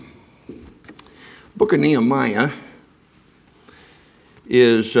Book of Nehemiah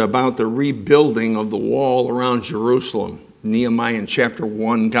is about the rebuilding of the wall around Jerusalem. Nehemiah in chapter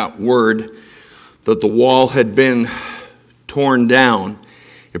 1 got word that the wall had been torn down.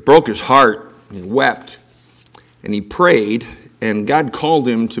 It broke his heart. He wept and he prayed, and God called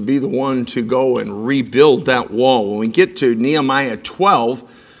him to be the one to go and rebuild that wall. When we get to Nehemiah 12,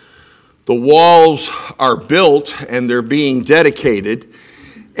 the walls are built and they're being dedicated,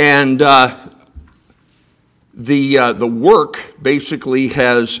 and the work basically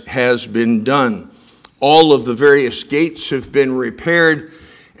has been done. All of the various gates have been repaired,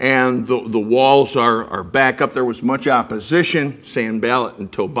 and the walls are back up. There was much opposition. Sanballat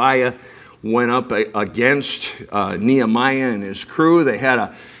and Tobiah went up against Nehemiah and his crew.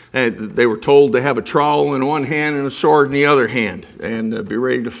 They were told to have a trowel in one hand and a sword in the other hand, and be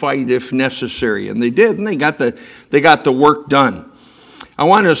ready to fight if necessary. And they did, and they got the work done. I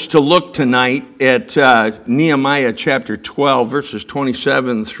want us to look tonight at Nehemiah chapter 12, verses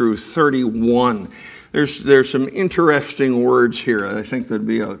 27 through 31. There's some interesting words here. I think that'd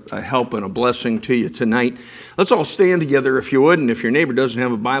be a help and a blessing to you tonight. Let's all stand together if you would, and if your neighbor doesn't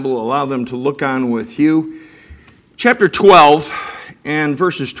have a Bible, allow them to look on with you. Chapter 12 and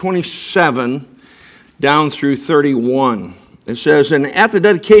verses 27 down through 31. It says, "And at the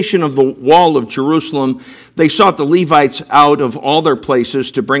dedication of the wall of Jerusalem, they sought the Levites out of all their places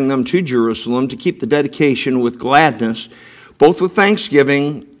to bring them to Jerusalem to keep the dedication with gladness, both with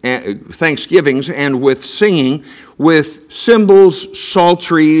thanksgivings and with singing, with cymbals,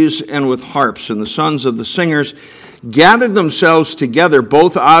 psalteries, and with harps. And the sons of the singers gathered themselves together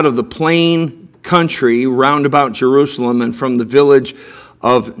both out of the plain country round about Jerusalem and from the village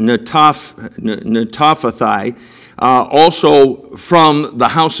of Netophathi, also from the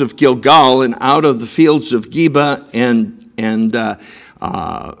house of Gilgal, and out of the fields of Geba and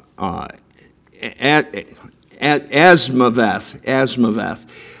Asmaveth.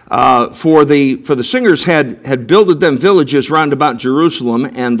 For the singers had builded them villages round about Jerusalem,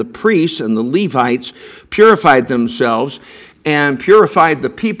 and the priests and the Levites purified themselves and purified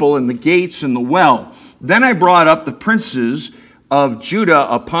the people and the gates and the well. Then I brought up the princes of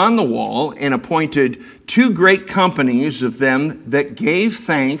Judah upon the wall, and appointed two great companies of them that gave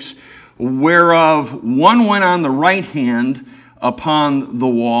thanks, whereof one went on the right hand upon the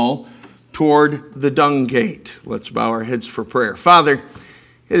wall toward the dung gate." Let's bow our heads for prayer. Father,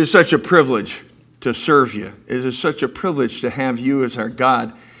 it is such a privilege to serve you. It is such a privilege to have you as our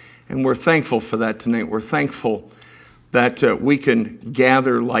God, and we're thankful for that tonight. We're thankful that we can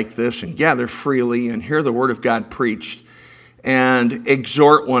gather like this and gather freely and hear the Word of God preached and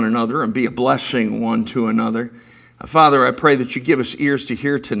exhort one another and be a blessing one to another. Father, I pray that you give us ears to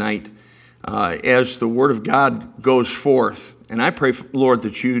hear tonight as the Word of God goes forth. And I pray, Lord,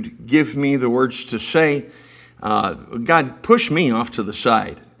 that you'd give me the words to say. God, push me off to the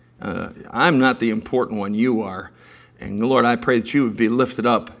side. I'm not the important one, you are. And Lord, I pray that you would be lifted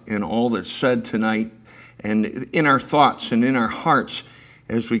up in all that's said tonight and in our thoughts and in our hearts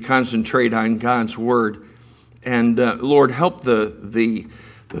as we concentrate on God's Word. And Lord, help the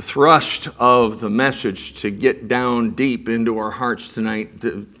thrust of the message to get down deep into our hearts tonight,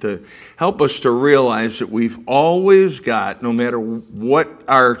 to help us to realize that we've always got, no matter what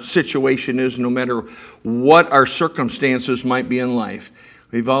our situation is, no matter what our circumstances might be in life,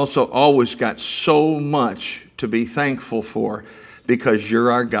 we've also always got so much to be thankful for because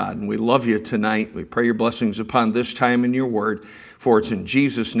you're our God. And we love you tonight. We pray your blessings upon this time in your word, for it's in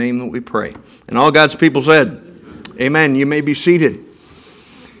Jesus' name that we pray. And all God's people said, amen. You may be seated.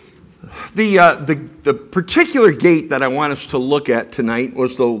 The particular gate that I want us to look at tonight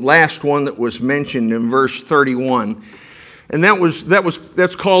was the last one that was mentioned in verse 31, and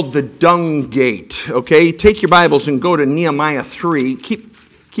that's called the dung gate. Okay, take your Bibles and go to Nehemiah 3.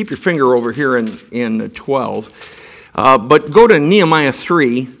 Keep your finger over here in 12, but go to Nehemiah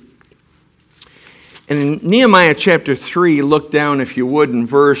 3. And in Nehemiah chapter 3, look down if you would in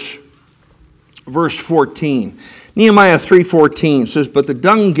verse 14. Nehemiah 3:14 says, "But the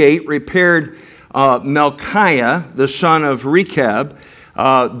dung gate repaired Melchiah, the son of Rechab,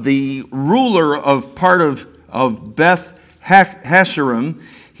 the ruler of part of Beth Hasserim.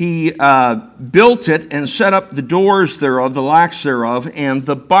 He built it and set up the doors thereof, the locks thereof, and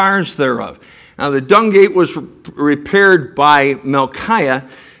the bars thereof." Now the dung gate was repaired by Melchiah,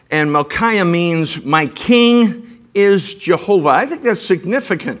 and Melchiah means "my king is Jehovah." I think that's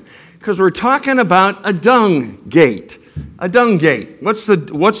significant, because we're talking about a dung gate. A dung gate. What's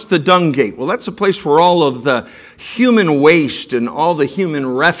the dung gate? Well, that's a place where all of the human waste and all the human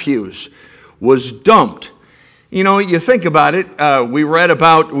refuse was dumped. You know, you think about it. We read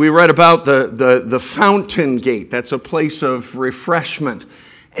about the fountain gate. That's a place of refreshment.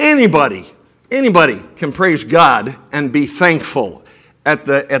 Anybody can praise God and be thankful at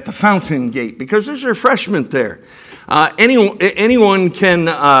the fountain gate because there's refreshment there. Anyone can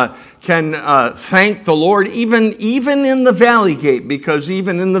thank the Lord even in the valley gate, because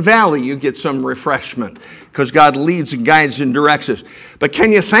even in the valley you get some refreshment because God leads and guides and directs us. But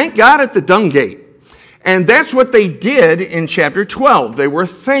can you thank God at the dung gate? And that's what they did in chapter 12. They were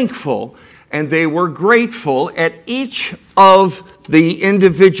thankful and they were grateful at each of the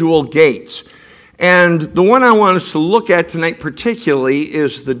individual gates. And the one I want us to look at tonight particularly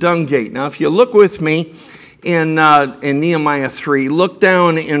is the dung gate. Now, if you look with me in Nehemiah 3, look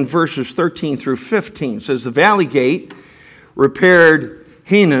down in verses 13 through 15. It says, the valley gate repaired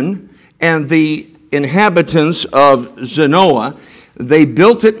Hanan and the inhabitants of Zanoah. They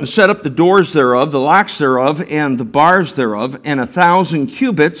built it and set up the doors thereof, the locks thereof, and the bars thereof, and 1,000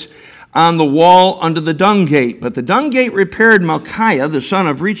 cubits on the wall under the dung gate. But the dung gate repaired Malchiah, the son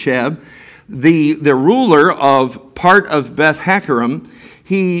of Rechab, the ruler of part of Beth Hakerem.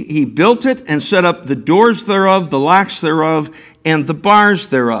 He built it and set up the doors thereof, the locks thereof, and the bars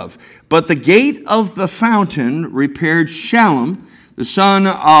thereof. But the gate of the fountain repaired Shallum, the son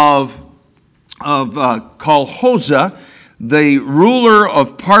of Colhozeh, the ruler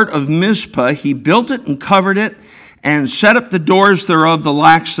of part of Mizpah. He built it and covered it, and set up the doors thereof, the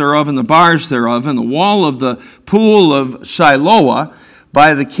locks thereof, and the bars thereof, and the wall of the pool of Siloah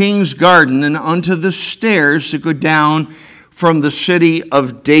by the king's garden, and unto the stairs that go down from the city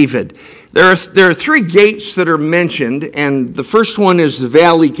of David. There are three gates that are mentioned, and the first one is the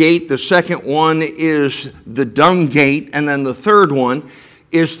valley gate, the second one is the dung gate, and then the third one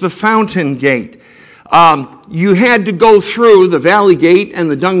is the fountain gate. You had to go through the valley gate and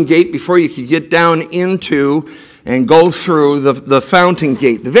the dung gate before you could get down into and go through the fountain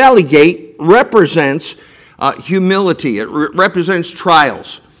gate. The valley gate represents humility. It represents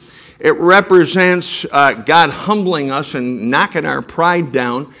trials. It represents God humbling us and knocking our pride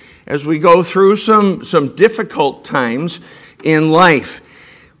down as we go through some difficult times in life.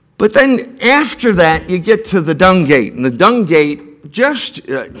 But then after that, you get to the dung gate. And the dung gate just,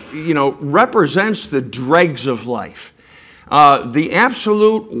 represents the dregs of life. The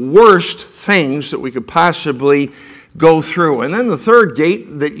absolute worst things that we could possibly go through. And then the third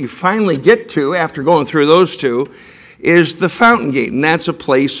gate that you finally get to after going through those two is the fountain gate, and that's a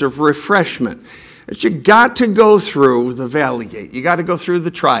place of refreshment. But you got to go through the valley gate. You got to go through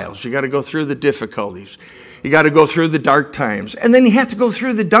the trials. You got to go through the difficulties. You got to go through the dark times. And then you have to go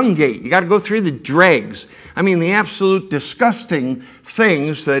through the dung gate. You got to go through the dregs. I mean, the absolute disgusting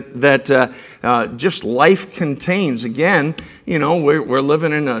things that just life contains. Again, we're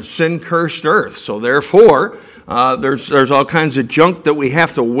living in a sin-cursed earth. So therefore, there's all kinds of junk that we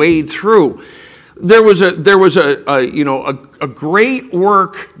have to wade through. There was a great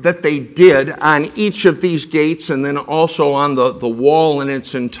work that they did on each of these gates, and then also on the wall in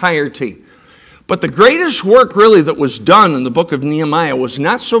its entirety. But the greatest work really that was done in the book of Nehemiah was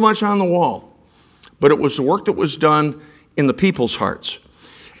not so much on the wall, but it was the work that was done in the people's hearts.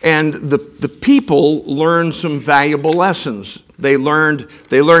 And the people learned some valuable lessons. They learned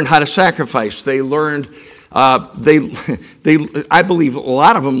how to sacrifice. They learned I believe a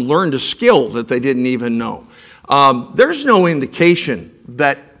lot of them learned a skill that they didn't even know. There's no indication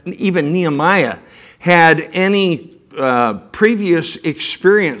that even Nehemiah had any previous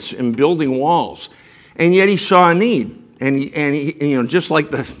experience in building walls, and yet he saw a need. And he, just like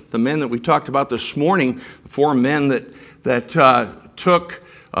the men that we talked about this morning, the four men that took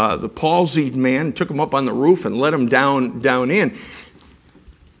the palsied man, took him up on the roof and let him down in.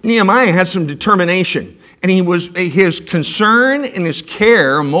 Nehemiah had some determination, and his concern and his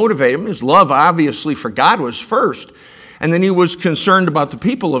care motivated him. His love, obviously, for God was first. And then he was concerned about the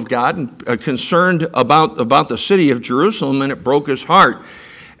people of God and concerned about the city of Jerusalem, and it broke his heart.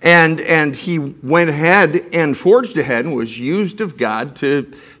 And he went ahead and forged ahead and was used of God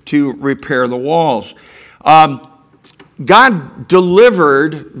to repair the walls. God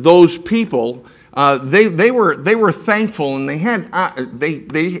delivered those people. They were thankful, and they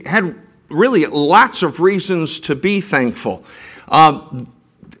had really lots of reasons to be thankful.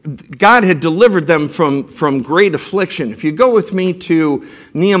 God had delivered them from great affliction. If you go with me to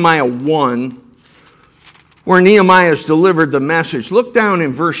Nehemiah 1, where Nehemiah has delivered the message, look down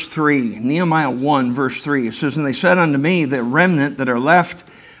in verse 3. Nehemiah 1, verse 3. It says, "And they said unto me, the remnant that are left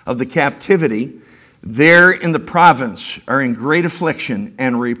of the captivity there in the province are in great affliction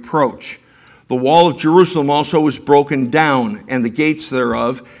and reproach. The wall of Jerusalem also was broken down, and the gates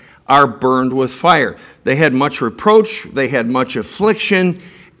thereof are burned with fire. They had much reproach, they had much affliction,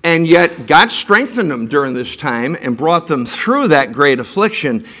 and yet God strengthened them during this time and brought them through that great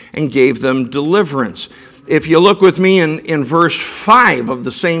affliction and gave them deliverance. If you look with me in verse 5 of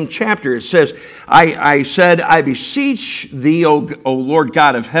the same chapter, it says, I said, I beseech thee, O Lord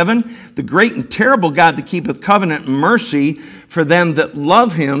God of heaven, the great and terrible God that keepeth covenant and mercy for them that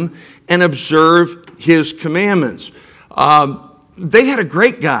love him and observe his commandments. They had a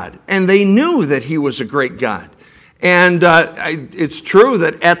great God, and they knew that he was a great God. And it's true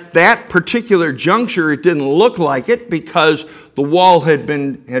that at that particular juncture, it didn't look like it because the wall had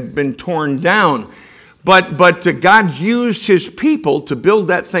been torn down. But God used his people to build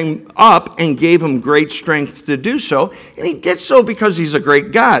that thing up and gave him great strength to do so. And he did so because he's a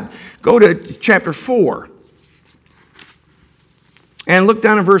great God. Go to chapter 4 and look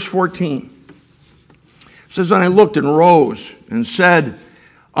down at verse 14. It says, and I looked and rose and said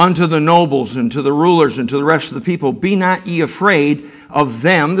unto the nobles and to the rulers and to the rest of the people, be not ye afraid of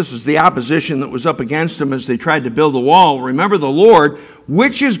them. This is the opposition that was up against them as they tried to build a wall. Remember the Lord,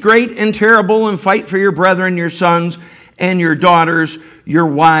 which is great and terrible, and fight for your brethren, your sons and your daughters, your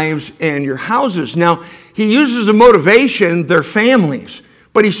wives and your houses. Now, he uses a motivation, their families.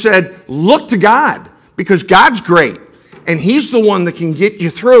 But he said, look to God, because God's great. And he's the one that can get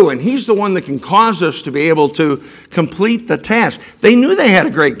you through, and he's the one that can cause us to be able to complete the task. They knew they had a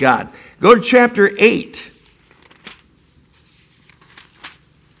great God. Go to chapter 8.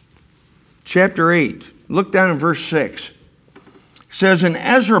 Chapter 8. Look down in verse 6. It says, and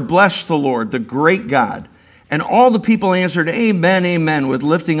Ezra blessed the Lord, the great God. And all the people answered, Amen, amen, with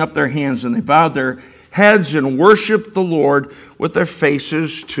lifting up their hands. And they bowed their heads and worshiped the Lord with their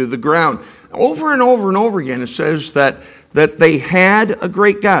faces to the ground. Over and over and over again, it says that they had a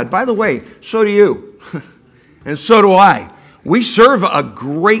great God. By the way, so do you. And so do I. We serve a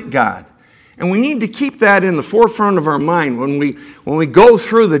great God. And we need to keep that in the forefront of our mind when we go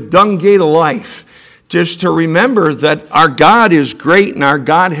through the dung gate of life. Just to remember that our God is great and our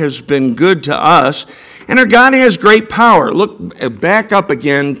God has been good to us. And our God has great power. Look back up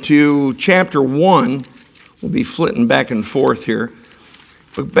again to chapter 1. We'll be flitting back and forth here.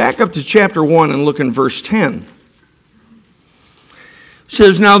 But back up to chapter 1 and look in verse 10. It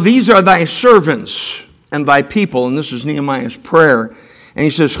says, now these are thy servants and thy people. And this is Nehemiah's prayer. And he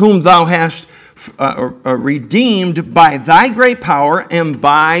says, whom thou hast redeemed by thy great power and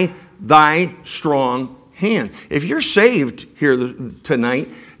by thy strong hand. If you're saved here tonight,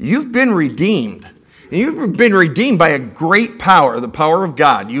 you've been redeemed. And you've been redeemed by a great power, the power of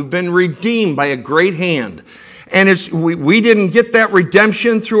God. You've been redeemed by a great hand. And we didn't get that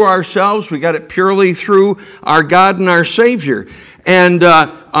redemption through ourselves. We got it purely through our God and our Savior. And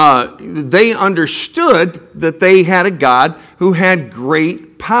they understood that they had a God who had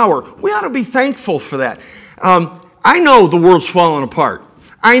great power. We ought to be thankful for that. I know the world's falling apart.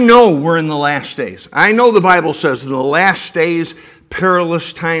 I know we're in the last days. I know the Bible says in the last days,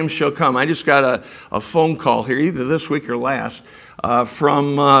 perilous times shall come. I just got a phone call here, either this week or last,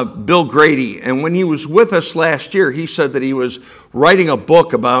 from Bill Grady. And when he was with us last year, he said that he was writing a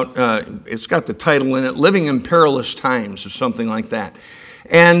book about, it's got the title in it, Living in Perilous Times, or something like that.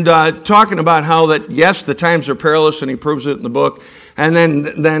 And talking about how that, yes, the times are perilous, and he proves it in the book. And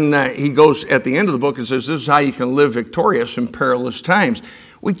then he goes at the end of the book and says, this is how you can live victorious in perilous times.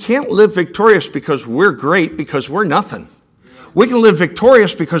 We can't live victorious because we're great, because we're nothing. We can live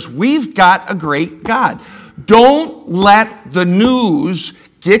victorious because we've got a great God. Don't let the news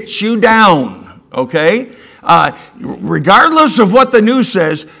get you down, okay? Regardless of what the news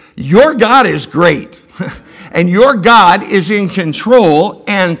says, your God is great. And your God is in control.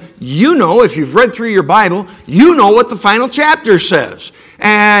 And you know, if you've read through your Bible, you know what the final chapter says.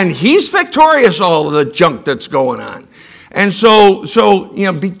 And he's victorious all of the junk that's going on. And so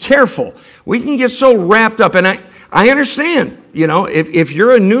be careful. We can get so wrapped up. And I understand, if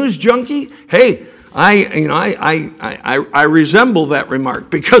you're a news junkie, hey, I resemble that remark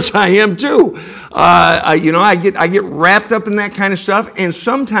because I am too. I get wrapped up in that kind of stuff, and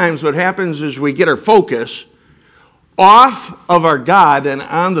sometimes what happens is we get our focus off of our God and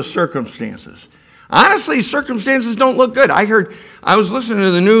on the circumstances. Honestly, circumstances don't look good. I was listening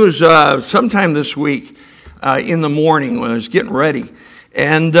to the news sometime this week in the morning when I was getting ready,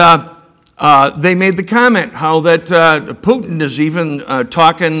 and they made the comment how that Putin is even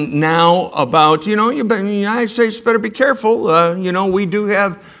talking now about, the United States better be careful. We do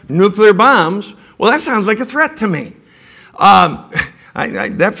have nuclear bombs. Well, that sounds like a threat to me.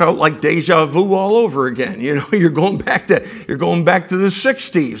 That felt like deja vu all over again. You're going back to the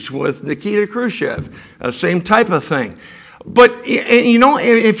 60s with Nikita Khrushchev, same type of thing. But, you know,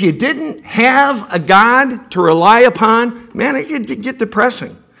 if you didn't have a God to rely upon, man, it could get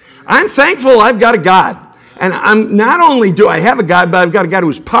depressing. I'm thankful I've got a God. And I'm not only do I have a God, but I've got a God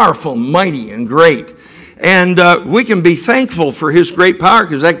who's powerful, mighty, and great. And we can be thankful for his great power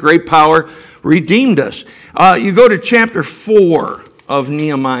because that great power redeemed us. You go to chapter 4 of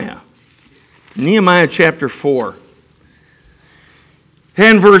Nehemiah. Nehemiah chapter 4.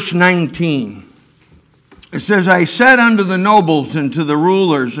 And verse 19. It says, I said unto the nobles and to the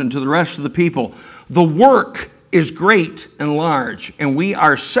rulers and to the rest of the people, the work is great and large, and we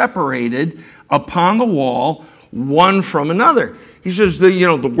are separated upon the wall one from another. He says,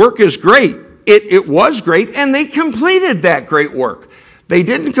 the work is great. It was great, and they completed that great work. They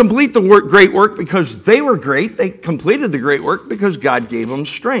didn't complete the great work because they were great. They completed the great work because God gave them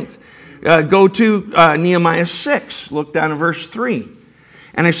strength. Go to Nehemiah 6. Look down at verse 3.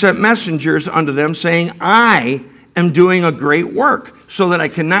 And I sent messengers unto them, saying, I am doing a great work, so that I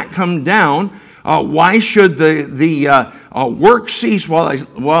cannot come down. Why should the work cease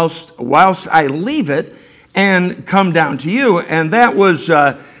whilst I leave it and come down to you? And that was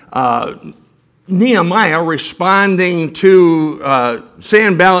Nehemiah responding to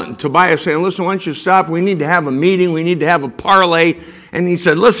Sanballat and Tobiah, saying, listen, why don't you stop? We need to have a meeting. We need to have a parlay. And he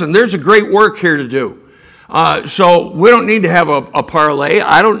said, listen, there's a great work here to do. So we don't need to have a parlay.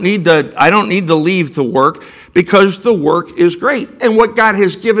 I don't need to leave the work because the work is great. And what God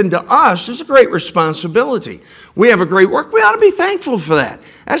has given to us is a great responsibility. We have a great work. We ought to be thankful for that.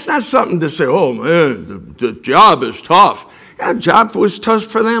 That's not something to say, oh man, the job is tough. Yeah, the job was tough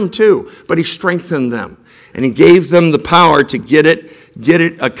for them too, but he strengthened them and he gave them the power to get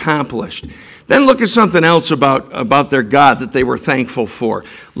it accomplished. Then look at something else about their God that they were thankful for.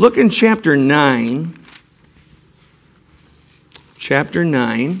 Look in chapter 9. Chapter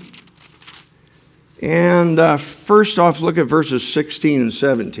 9. And first off, look at verses 16 and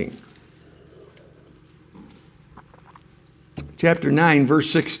 17. Chapter 9, verse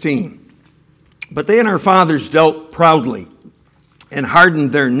 16. But they and our fathers dealt proudly, and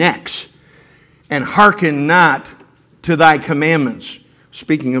hardened their necks, and hearkened not to thy commandments.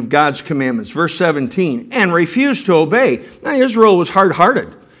 Speaking of God's commandments. Verse 17. And refused to obey. Now Israel was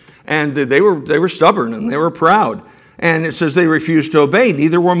hard-hearted, and they were stubborn, and they were proud. And it says they refused to obey,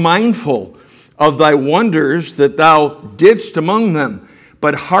 neither were mindful of thy wonders that thou didst among them,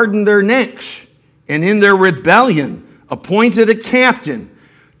 but hardened their necks, and in their rebellion appointed a captain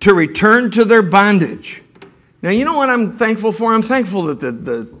to return to their bondage. Now, you know what I'm thankful for? I'm thankful that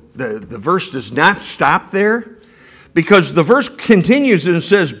the verse does not stop there, because the verse continues and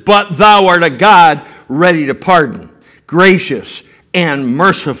says, but thou art a God ready to pardon, gracious and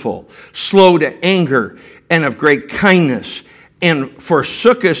merciful, slow to anger, and of great kindness, and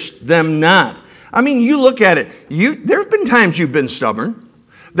forsookest them not. I mean, you look at it. There have been times you've been stubborn.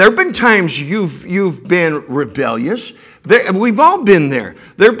 There have been times you've been rebellious. We've all been there.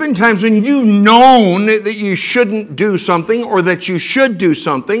 There have been times when you've known that you shouldn't do something or that you should do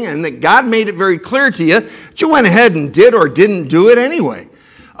something, and that God made it very clear to you that you went ahead and did or didn't do it anyway.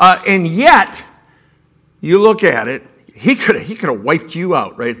 And yet, you look at it, he could have wiped you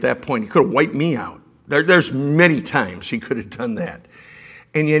out right at that point. He could have wiped me out. There's many times he could have done that.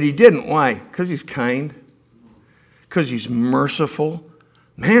 And yet he didn't. Why? Because he's kind. Because he's merciful.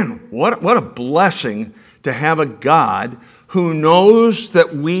 Man, what a blessing to have a God who knows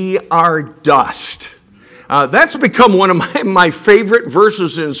that we are dust. That's become one of my favorite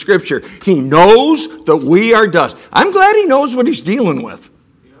verses in Scripture. He knows that we are dust. I'm glad he knows what he's dealing with.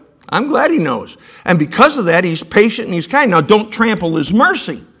 I'm glad he knows. And because of that, he's patient and he's kind. Now, don't trample his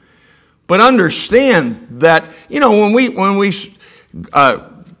mercy. But understand that, when we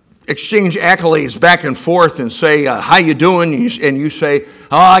exchange accolades back and forth and say, how you doing? And you say,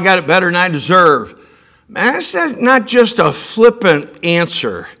 oh, I got it better than I deserve. Man, that's not just a flippant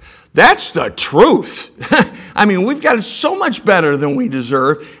answer. That's the truth. I mean, we've got it so much better than we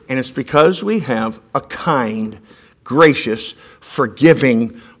deserve, and it's because we have a kind, gracious,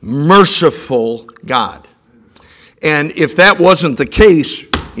 forgiving, merciful God. And if that wasn't the case,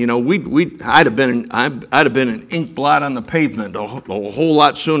 I'd have been an ink blot on the pavement a whole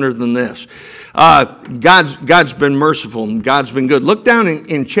lot sooner than this. God's been merciful and God's been good. Look down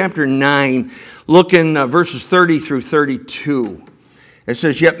in chapter 9, look in verses 30 through 32. It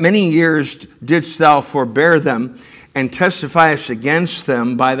says, yet many years didst thou forbear them, and testifiest against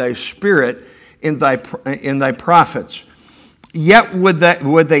them by thy Spirit in thy prophets. Yet would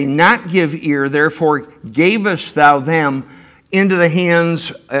they not give ear, therefore gavest thou them into the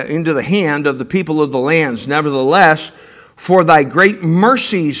hand of the people of the lands. Nevertheless, for thy great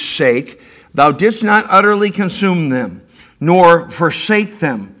mercy's sake, thou didst not utterly consume them, nor forsake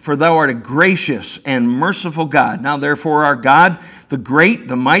them, for thou art a gracious and merciful God. Now therefore our God, the great,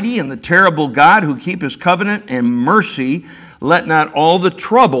 the mighty, and the terrible God, who keep his covenant and mercy, let not all the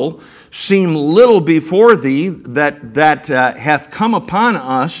trouble seem little before thee that hath come upon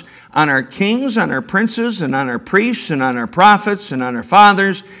us, on our kings, on our princes, and on our priests, and on our prophets, and on our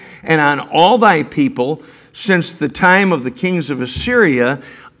fathers, and on all thy people, since the time of the kings of Assyria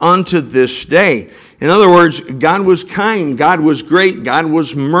unto this day. In other words, God was kind, God was great, God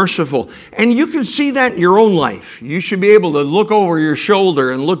was merciful. And you can see that in your own life. You should be able to look over your shoulder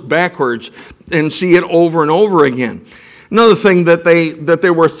and look backwards and see it over and over again. Another thing that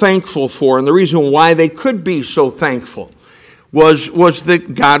they were thankful for, and the reason why they could be so thankful, was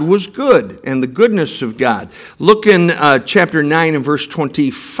that God was good and the goodness of God. Look in chapter 9 and verse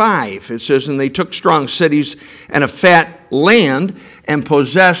 25. It says, and they took strong cities and a fat land and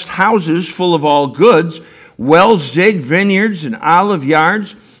possessed houses full of all goods, wells digged, vineyards and olive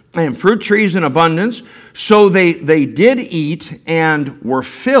yards, and fruit trees in abundance. So they did eat and were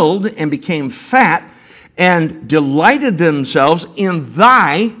filled and became fat and delighted themselves in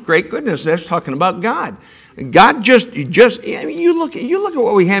thy great goodness. That's talking about God. God just I mean, you look at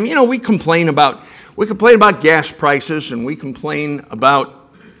what we have. You know, we complain about gas prices, and we complain about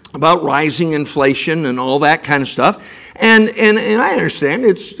rising inflation and all that kind of stuff. And I understand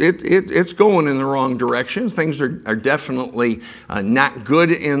it's going in the wrong direction. Things are definitely not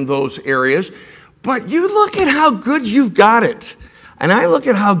good in those areas. But you look at how good you've got it, and I look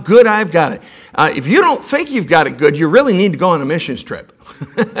at how good I've got it. If you don't think you've got it good, you really need to go on a missions trip.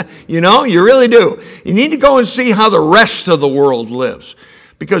 You know, you really do. You need to go and see how the rest of the world lives.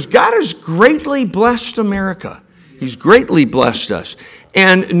 Because God has greatly blessed America. He's greatly blessed us.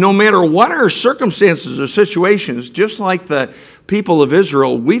 And no matter what our circumstances or situations, just like the people of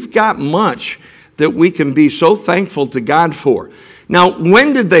Israel, we've got much that we can be so thankful to God for. Now,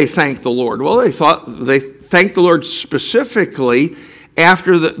 when did they thank the Lord? Well, they thanked the Lord specifically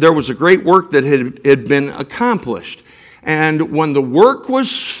after there was a great work that had been accomplished. And when the work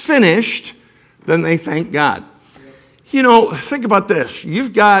was finished, then they thanked God. You know, think about this.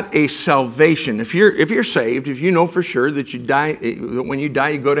 You've got a salvation. If you're saved, if you know for sure that that when you die,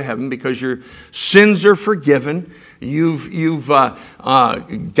 you go to heaven because your sins are forgiven. You've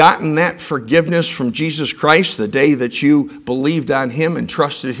gotten that forgiveness from Jesus Christ the day that you believed on him and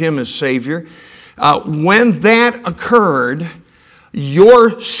trusted him as Savior. When that occurred,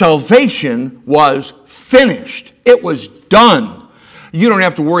 your salvation was finished. It was done. You don't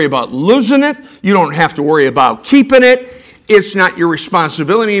have to worry about losing it. You don't have to worry about keeping it. It's not your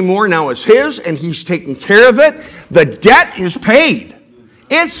responsibility anymore. Now it's his, and he's taking care of it. The debt is paid.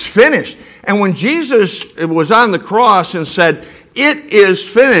 It's finished. And when Jesus was on the cross and said, it is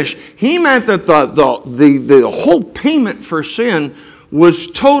finished, he meant that the whole payment for sin was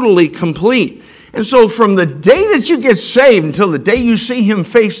totally complete. And so from the day that you get saved until the day you see him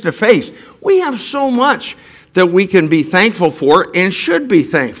face to face, we have so much that we can be thankful for and should be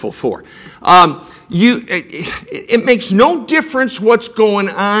thankful for. It makes no difference what's going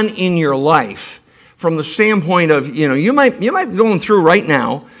on in your life from the standpoint of, you might be going through right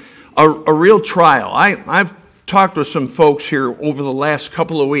now a real trial. I've talked with some folks here over the last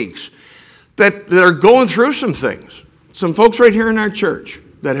couple of weeks that are going through some things. Some folks right here in our church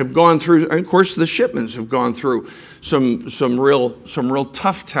that have gone through, and of course the Shipmans have gone through some real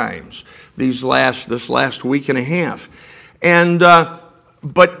tough times this last week and a half. And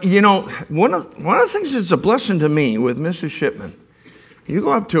but one of the things that's a blessing to me with Mrs. Shipman, you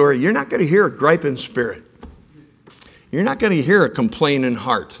go up to her, you're not going to hear a griping spirit. You're not going to hear a complaining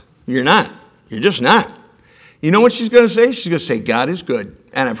heart. You're not. You're just not. You know what she's going to say? She's going to say, God is good.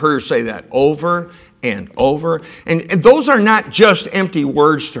 And I've heard her say that over and over. And those are not just empty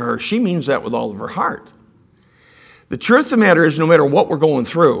words to her. She means that with all of her heart. The truth of the matter is, no matter what we're going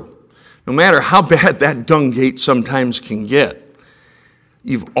through, no matter how bad that dung gate sometimes can get,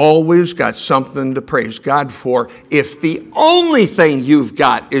 you've always got something to praise God for. If the only thing you've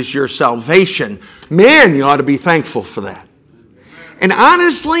got is your salvation, man, you ought to be thankful for that. And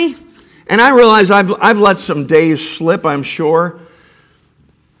honestly, and I realize I've let some days slip, I'm sure,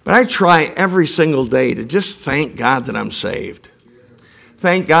 but I try every single day to just thank God that I'm saved.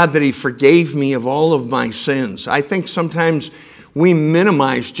 Thank God that he forgave me of all of my sins. I think sometimes we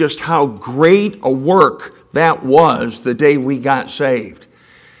minimize just how great a work that was the day we got saved.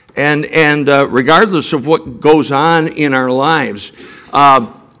 And regardless of what goes on in our lives,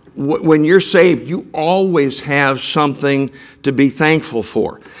 when you're saved, you always have something to be thankful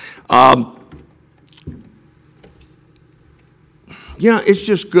for. It's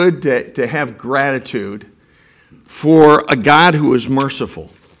just good to have gratitude for a God who is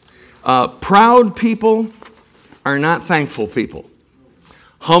merciful. Proud people are not thankful people.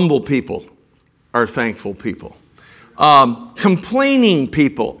 Humble people are thankful people. Complaining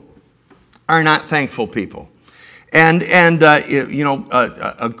people are not thankful people. And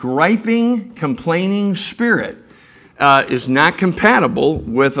a griping, complaining spirit is not compatible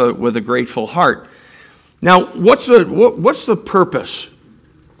with a grateful heart. Now, what's the purpose?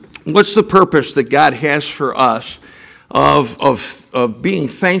 What's the purpose that God has for us of being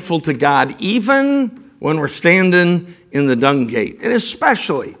thankful to God, even when we're standing in the dung gate, and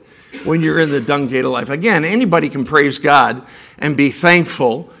especially when you're in the dung gate of life? Again, anybody can praise God and be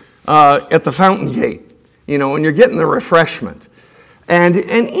thankful at the fountain gate, when you're getting the refreshment, and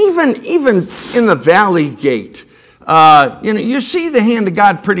even in the valley gate, you see the hand of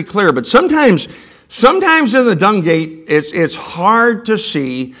God pretty clear. But sometimes in the dung gate, it's hard to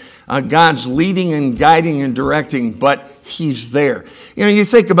see God's leading and guiding and directing, but He's there. You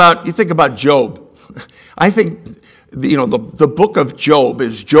think about Job. I think the book of Job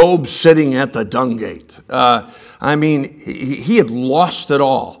is Job sitting at the dung gate. He had lost it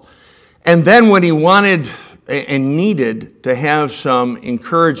all, and then when he wanted and needed to have some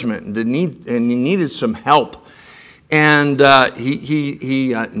encouragement, and he needed some help, and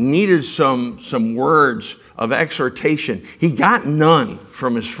he needed some words of exhortation, he got none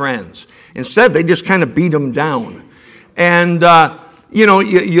from his friends. Instead, they just kind of beat him down. And you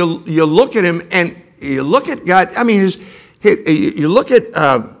look at him, and you look at God. You look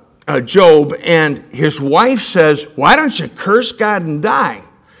at Job, and his wife says, "Why don't you curse God and die?"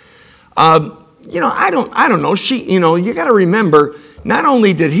 I don't know. You got to remember, not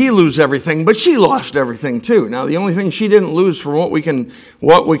only did he lose everything, but she lost everything too. Now, the only thing she didn't lose, from what we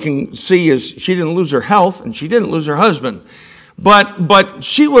can see, is she didn't lose her health, and she didn't lose her husband. But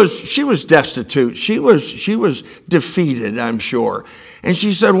she was destitute. She was defeated, I'm sure. And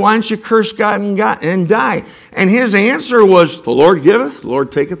she said, "Why don't you curse God and die?" And his answer was, "The Lord giveth, the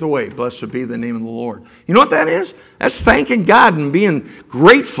Lord taketh away. Blessed be the name of the Lord." You know what that is? That's thanking God and being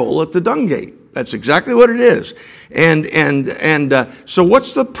grateful at the dung gate. That's exactly what it is. And so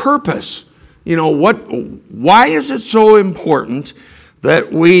what's the purpose? Why is it so important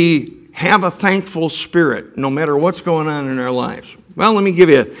that we have a thankful spirit no matter what's going on in our lives? Well, let me give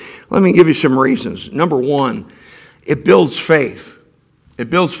you some reasons. Number one, it builds faith. It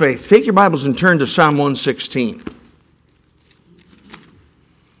builds faith. Take your Bibles and turn to Psalm 116.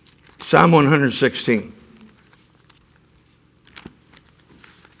 Psalm 116.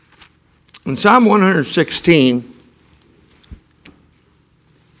 In Psalm 116,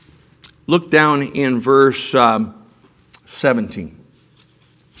 look down in verse 17.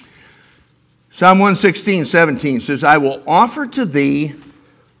 Psalm 116, 17 says, "I will offer to thee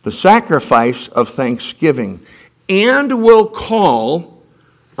the sacrifice of thanksgiving, and will call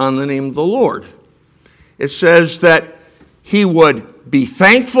on the name of the Lord." It says that he would be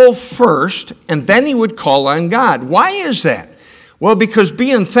thankful first, and then he would call on God. Why is that? Well, because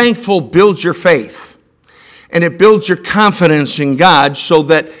being thankful builds your faith, and it builds your confidence in God, so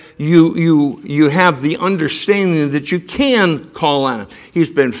that you have the understanding that you can call on Him.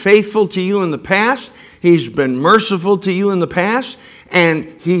 He's been faithful to you in the past. He's been merciful to you in the past, and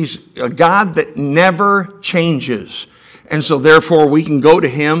He's a God that never changes. And so therefore we can go to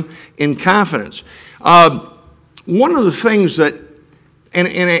Him in confidence. One of the things that, and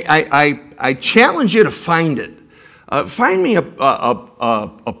I challenge you to find it. Find me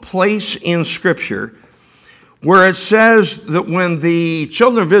a place in Scripture where it says that when the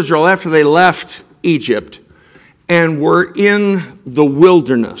children of Israel, after they left Egypt and were in the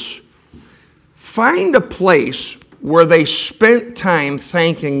wilderness, find a place where they spent time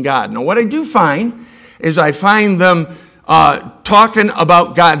thanking God. Now, what I do find is I find them talking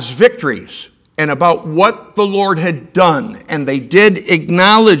about God's victories and about what the Lord had done, and they did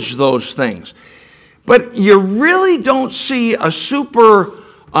acknowledge those things. But you really don't see a super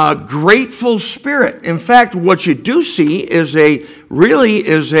grateful spirit. In fact, what you do see is a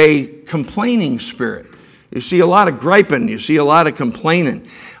complaining spirit. You see a lot of griping. You see a lot of complaining.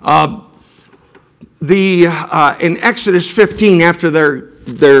 In Exodus 15, after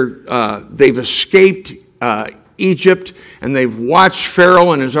they've escaped Egypt and they've watched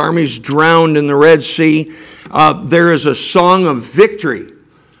Pharaoh and his armies drowned in the Red Sea, there is a song of victory.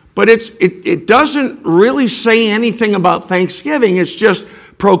 But it doesn't really say anything about thanksgiving. It's just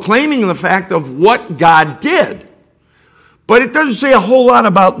proclaiming the fact of what God did. But it doesn't say a whole lot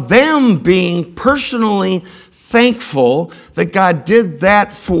about them being personally thankful that God did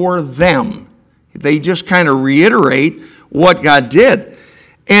that for them. They just kind of reiterate what God did.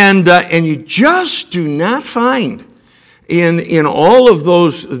 And you just do not find in all of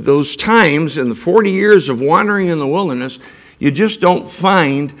those times, in the 40 years of wandering in the wilderness, you just don't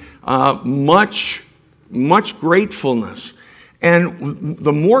find much gratefulness. And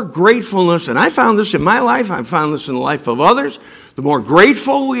the more gratefulness, and I found this in my life, I found this in the life of others, the more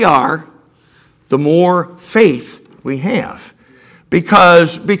grateful we are, the more faith we have.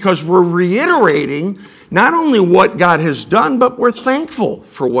 Because we're reiterating not only what God has done, but we're thankful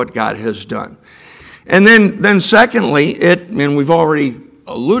for what God has done. And then secondly, and we've already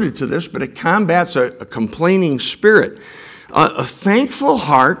alluded to this, but it combats a complaining spirit. A thankful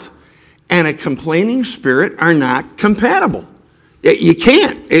heart and a complaining spirit are not compatible. You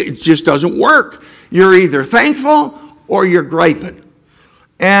can't. It just doesn't work. You're either thankful or you're griping.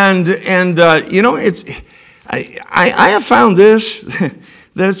 And I have found this,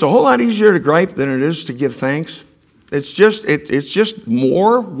 that it's a whole lot easier to gripe than it is to give thanks. It's just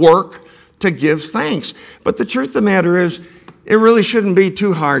more work to give thanks. But the truth of the matter is, it really shouldn't be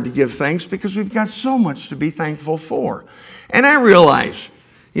too hard to give thanks because we've got so much to be thankful for. And I realize,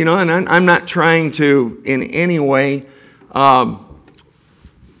 and I'm not trying to in any way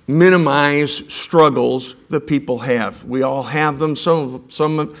minimize struggles that people have. We all have them. Some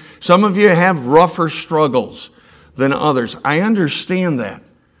of you have rougher struggles than others. I understand that.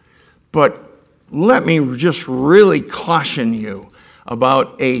 But let me just really caution you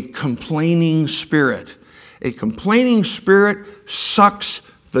about a complaining spirit. A complaining spirit sucks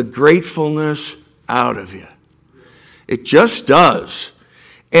the gratefulness out of you. It just does.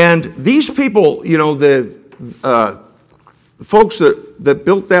 And these people, the folks that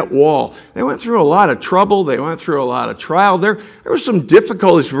built that wall, they went through a lot of trouble. They went through a lot of trial. There were some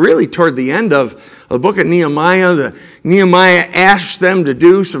difficulties really toward the end of the book of Nehemiah. Nehemiah asked them to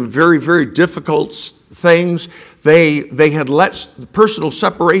do some very, very difficult things. They had let personal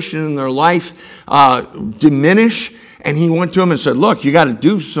separation in their life diminish. And he went to them and said, look, you got to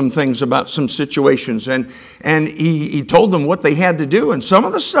do some things about some situations. And he told them what they had to do. And some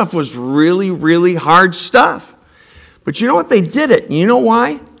of the stuff was really, really hard stuff. But you know what? They did it. And you know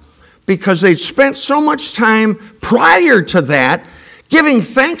why? Because they'd spent so much time prior to that giving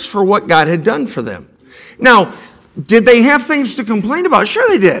thanks for what God had done for them. Now, did they have things to complain about? Sure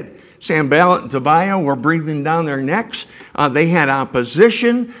they did. Sanballat and Tobiah were breathing down their necks. They had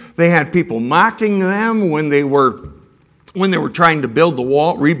opposition. They had people mocking them when they were trying to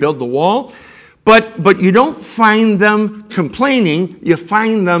rebuild the wall. But you don't find them complaining. You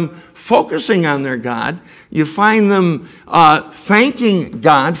find them focusing on their God. You find them thanking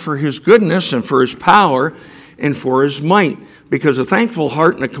God for His goodness and for His power and for His might. Because a thankful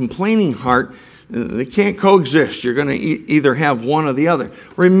heart and a complaining heart, they can't coexist. You're going to either have one or the other.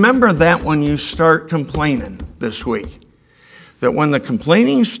 Remember that when you start complaining this week. That when the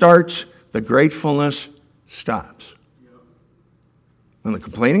complaining starts, the gratefulness stops. When the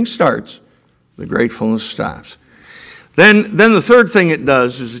complaining starts, the gratefulness stops. Then the third thing it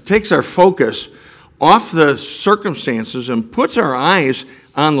does is it takes our focus off the circumstances and puts our eyes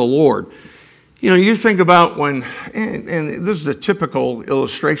on the Lord. You think about when, and this is a typical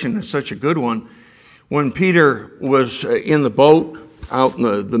illustration, it's such a good one, when Peter was in the boat out in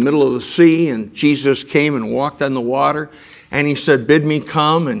the middle of the sea and Jesus came and walked on the water and he said, bid me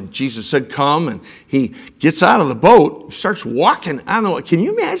come, and Jesus said, come, and he gets out of the boat, starts walking on the water. Can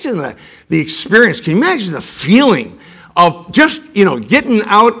you imagine the experience? Can you imagine the feeling of just, getting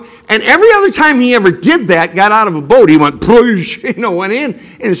out? And every other time he ever did that, got out of a boat, he went, went in.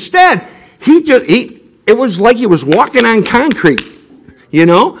 Instead, it was like he was walking on concrete,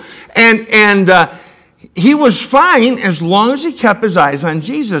 and he was fine as long as he kept his eyes on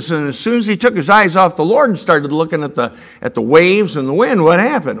Jesus. And as soon as he took his eyes off the Lord and started looking at the waves and the wind, what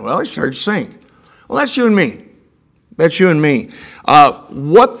happened? Well, he started to sink. Well, that's you and me. That's you and me.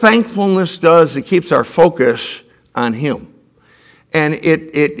 What thankfulness does, it keeps our focus on Him. And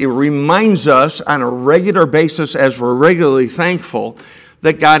it reminds us on a regular basis, as we're regularly thankful,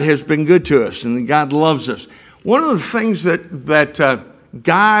 that God has been good to us and that God loves us. One of the things that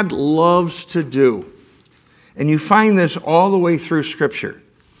God loves to do, and you find this all the way through Scripture,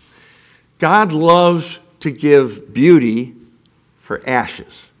 God loves to give beauty for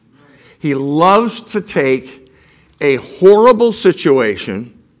ashes. He loves to take a horrible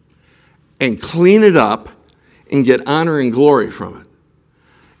situation and clean it up and get honor and glory from it.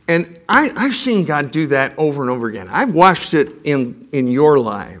 And I've seen God do that over and over again. I've watched it in your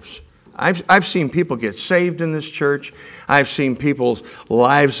lives. I've seen people get saved in this church. I've seen people's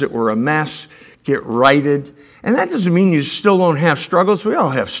lives that were a mess get righted. And that doesn't mean you still don't have struggles. We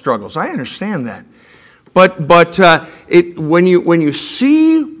all have struggles. I understand that. When you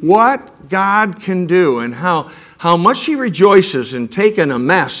see what God can do and how much He rejoices in taking a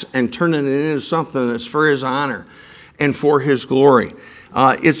mess and turning it into something that's for His honor and for His glory,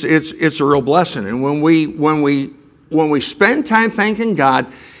 it's a real blessing. And when we spend time thanking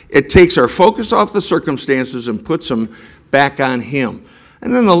God, it takes our focus off the circumstances and puts them back on Him.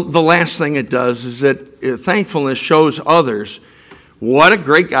 And then the last thing it does is that thankfulness shows others what a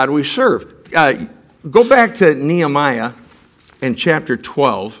great God we serve. Go back to Nehemiah in chapter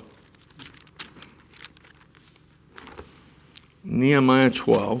 12. Nehemiah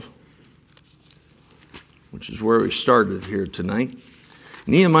 12, which is where we started here tonight.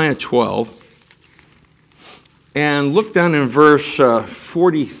 Nehemiah 12. And look down in verse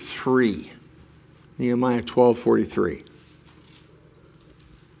 43. Nehemiah 12:43.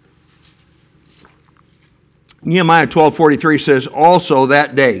 Nehemiah 12:43 says, also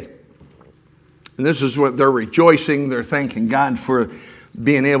that day. And this is what they're rejoicing. They're thanking God for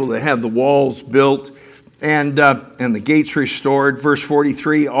being able to have the walls built and the gates restored. Verse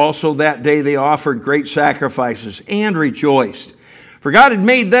 43, also that day they offered great sacrifices and rejoiced. For God had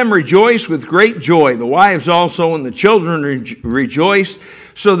made them rejoice with great joy. The wives also and the children rejoiced,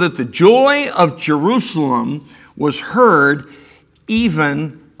 so that the joy of Jerusalem was heard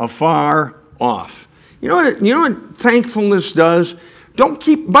even afar off. You know what thankfulness does? Don't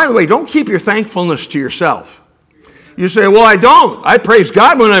keep your thankfulness to yourself. You say, well, I don't. I praise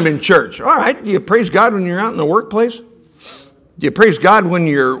God when I'm in church. All right. Do you praise God when you're out in the workplace? Do you praise God when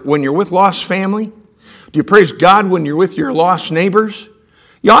you're with lost family? Do you praise God when you're with your lost neighbors?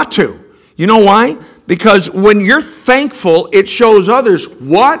 You ought to. You know why? Because when you're thankful, it shows others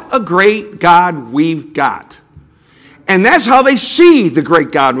what a great God we've got. And that's how they see the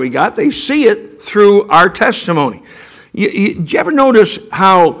great God we got. They see it through our testimony. Did you ever notice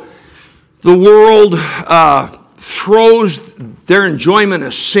how the world throws their enjoyment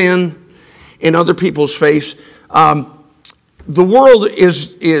of sin in other people's face? The world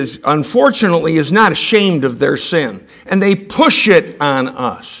is unfortunately is not ashamed of their sin, and they push it on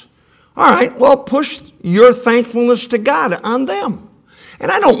us. All right, well, push your thankfulness to God on them.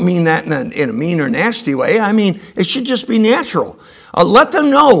 And I don't mean that in a mean or nasty way. I mean, it should just be natural. Let them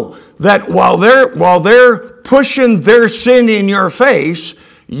know that while they're pushing their sin in your face,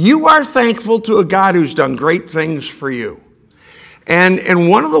 you are thankful to a God who's done great things for you. And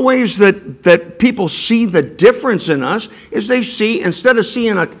one of the ways that people see the difference in us is they see, instead of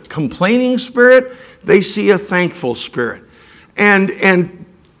seeing a complaining spirit, they see a thankful spirit. And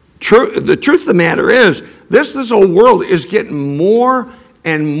the truth of the matter is, this whole world is getting more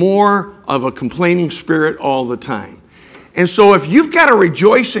and more of a complaining spirit all the time. And so if you've got a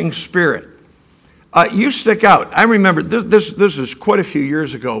rejoicing spirit, you stick out. I remember, this is quite a few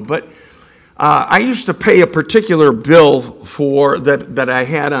years ago, but I used to pay a particular bill for that I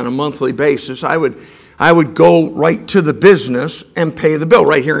had on a monthly basis. I would go right to the business and pay the bill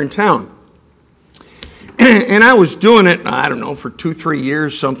right here in town. And I was doing it, I don't know, for 2-3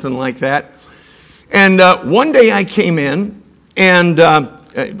 years, something like that. And one day I came in, and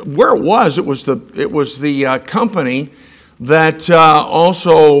where it was the company that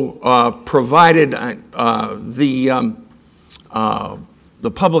also provided the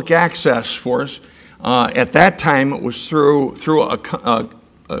public access for us. At that time, it was through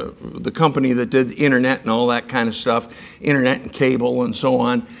the company that did the internet and all that kind of stuff, internet and cable and so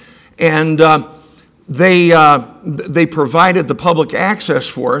on. And they provided the public access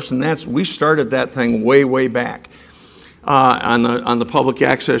for us, and we started that thing way back on the public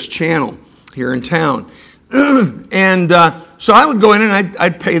access channel here in town. And so I would go in and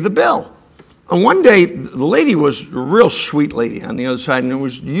I'd pay the bill. And one day, the lady was a real sweet lady on the other side, and it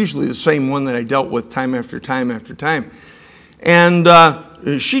was usually the same one that I dealt with time after time after time. And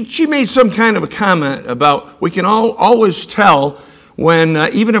she made some kind of a comment about, we can always tell when,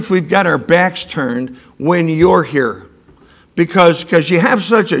 even if we've got our backs turned, when you're here, because you have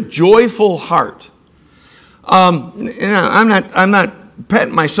such a joyful heart. I'm not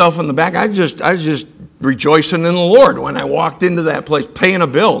patting myself on the back. I just rejoicing in the Lord when I walked into that place, paying a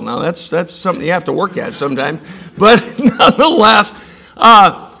bill. Now that's something you have to work at sometimes, but nonetheless,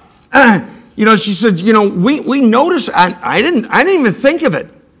 she said, we noticed. I didn't even think of it.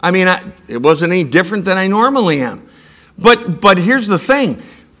 I mean, it wasn't any different than I normally am. But here's the thing: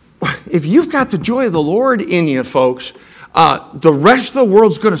 if you've got the joy of the Lord in you, folks, the rest of the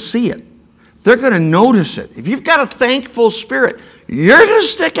world's going to see it. They're going to notice it. If you've got a thankful spirit, you're going to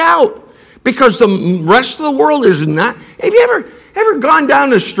stick out. Because the rest of the world is not. Have you ever gone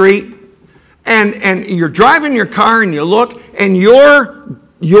down the street and you're driving your car and you look and your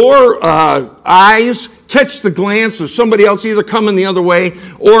eyes catch the glance of somebody else either coming the other way,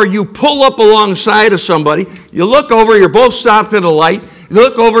 or you pull up alongside of somebody, you look over, you're both stopped at a light, you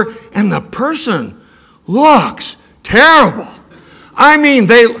look over, and the person looks terrible. I mean,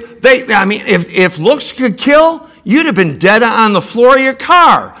 if looks could kill, you'd have been dead on the floor of your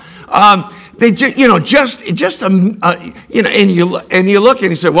car. And you look and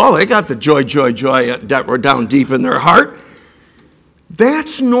you say, well, they got the joy that were down deep in their heart.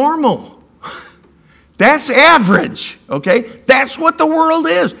 That's normal. That's average, okay? That's what the world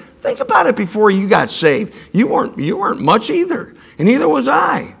is. Think about it before you got saved. You weren't much either, and neither was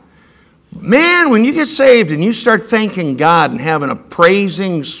I. Man, when you get saved and you start thanking God and having a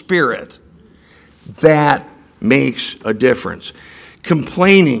praising spirit, that makes a difference.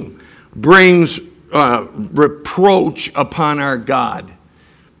 Complaining brings reproach upon our God,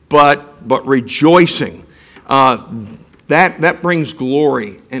 but rejoicing, that brings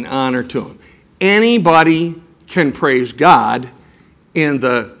glory and honor to Him. Anybody can praise God in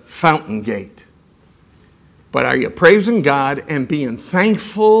the fountain gate. But are you praising God and being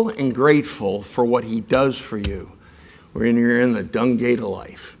thankful and grateful for what He does for you when you're in the dung gate of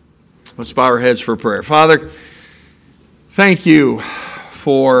life? Let's bow our heads for prayer. Father, thank you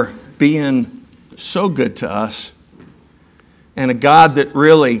for being so good to us, and a God that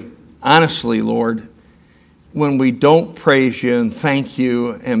really, honestly, Lord, when we don't praise you and thank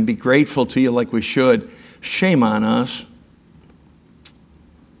you and be grateful to you like we should, shame on us,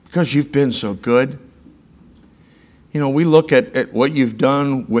 because you've been so good. You know, we look at what you've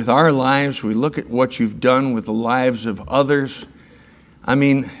done with our lives. We look at what you've done with the lives of others. I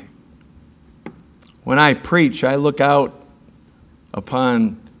mean, when I preach, I look out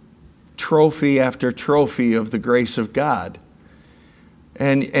upon trophy after trophy of the grace of God.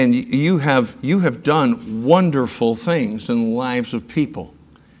 And you have done wonderful things in the lives of people.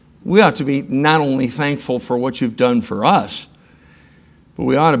 We ought to be not only thankful for what you've done for us, but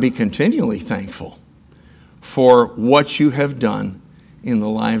we ought to be continually thankful for what you have done in the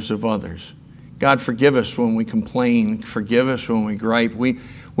lives of others. God, forgive us when we complain. Forgive us when we gripe. We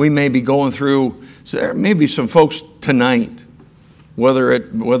may be going through, so there may be some folks tonight, whether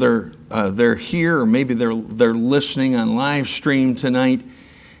they're here or maybe they're listening on live stream tonight,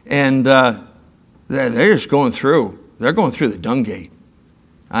 and they're just going through. They're going through the dung gate.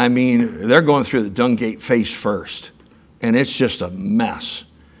 I mean, they're going through the dung gate face first, and it's just a mess.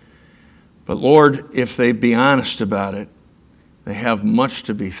 But Lord, if they be honest about it, they have much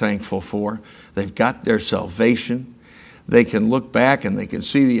to be thankful for. They've got their salvation. They can look back and they can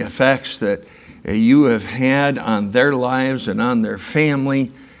see the effects that you have had on their lives and on their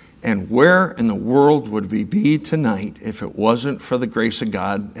family. And where in the world would we be tonight if it wasn't for the grace of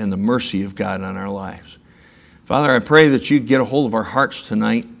God and the mercy of God on our lives? Father, I pray that you get a hold of our hearts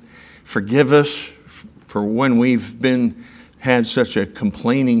tonight. Forgive us for when we've had such a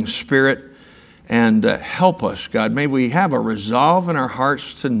complaining spirit. And help us, God. May we have a resolve in our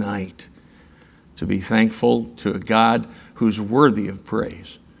hearts tonight to be thankful to a God who's worthy of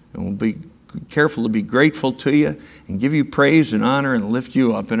praise. And we'll be careful to be grateful to you and give you praise and honor and lift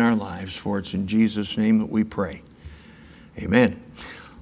you up in our lives. For it's in Jesus' name that we pray. Amen.